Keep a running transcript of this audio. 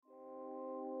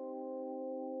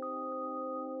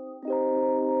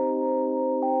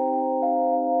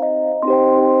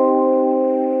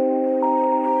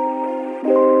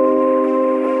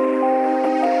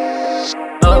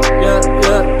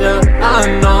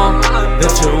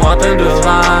something to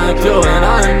like you, and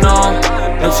I know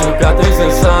that you got things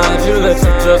inside you that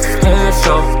you just can't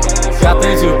show. Got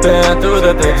things you've been through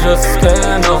that they just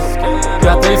can't know.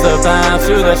 Got things about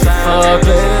you that you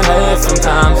fucking hate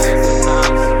sometimes.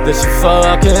 That you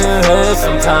fucking hate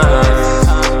sometimes.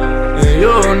 And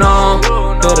you know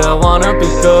that I wanna be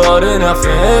good enough,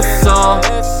 and it's so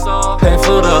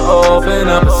painful to open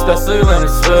up, especially when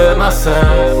it's with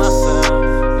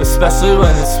myself. Especially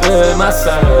when it's with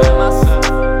myself.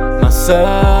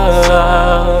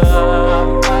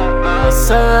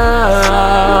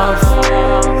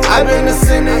 I've been a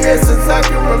sinner, yeah, since I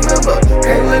can remember.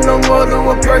 Can't let no more than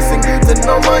one person get to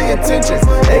know my intentions.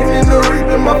 Ain't into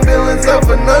reaping my feelings up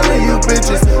for none of you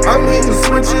bitches. I'm hitting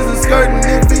switches and skirting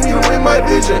it for you in my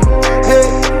vision. Hey,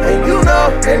 and you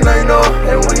know, and I know,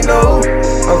 and we know,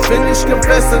 I'm finished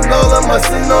confessing all of my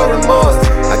sin, no remorse.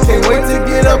 I can't wait to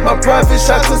get up my profit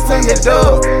shots to your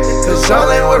door, cause y'all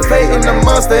ain't worth hating the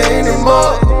monster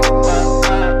anymore.